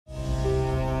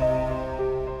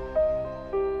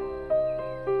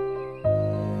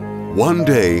One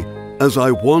day, as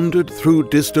I wandered through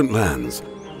distant lands,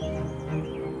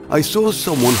 I saw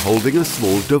someone holding a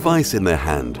small device in their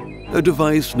hand, a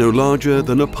device no larger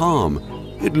than a palm.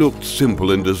 It looked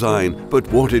simple in design, but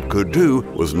what it could do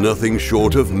was nothing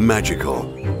short of magical.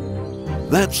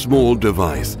 That small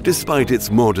device, despite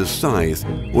its modest size,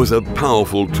 was a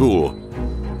powerful tool.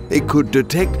 It could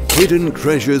detect hidden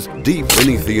treasures deep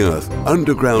beneath the earth,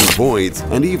 underground voids,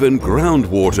 and even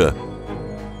groundwater.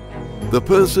 The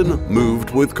person moved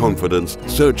with confidence,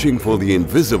 searching for the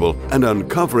invisible and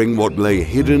uncovering what lay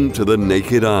hidden to the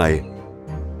naked eye.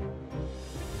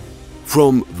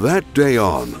 From that day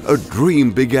on, a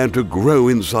dream began to grow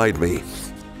inside me.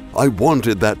 I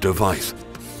wanted that device.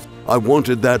 I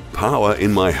wanted that power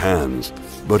in my hands,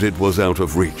 but it was out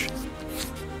of reach.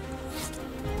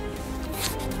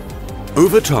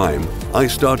 Over time, I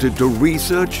started to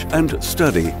research and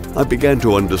study. I began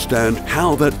to understand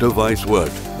how that device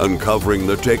worked, uncovering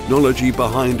the technology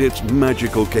behind its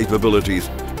magical capabilities.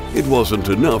 It wasn't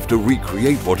enough to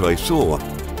recreate what I saw.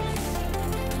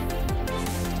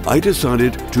 I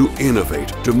decided to innovate,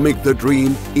 to make the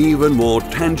dream even more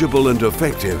tangible and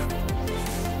effective.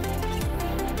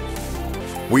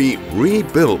 We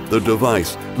rebuilt the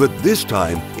device, but this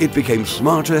time it became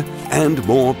smarter and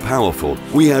more powerful.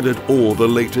 We added all the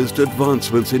latest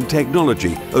advancements in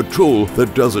technology, a tool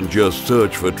that doesn't just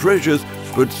search for treasures,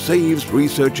 but saves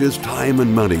researchers time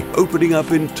and money, opening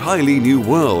up entirely new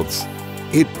worlds.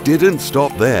 It didn't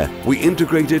stop there. We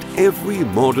integrated every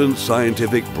modern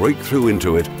scientific breakthrough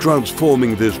into it,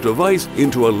 transforming this device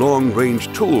into a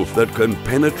long-range tool that can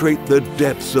penetrate the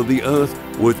depths of the Earth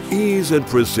with ease and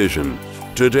precision.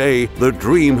 Today, the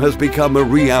dream has become a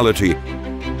reality.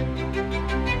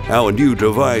 Our new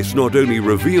device not only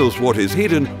reveals what is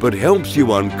hidden, but helps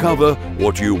you uncover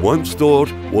what you once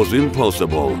thought was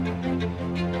impossible.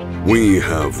 We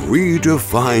have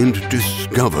redefined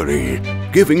discovery,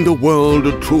 giving the world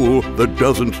a tool that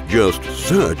doesn't just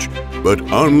search, but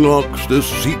unlocks the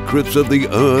secrets of the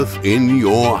Earth in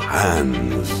your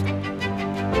hands.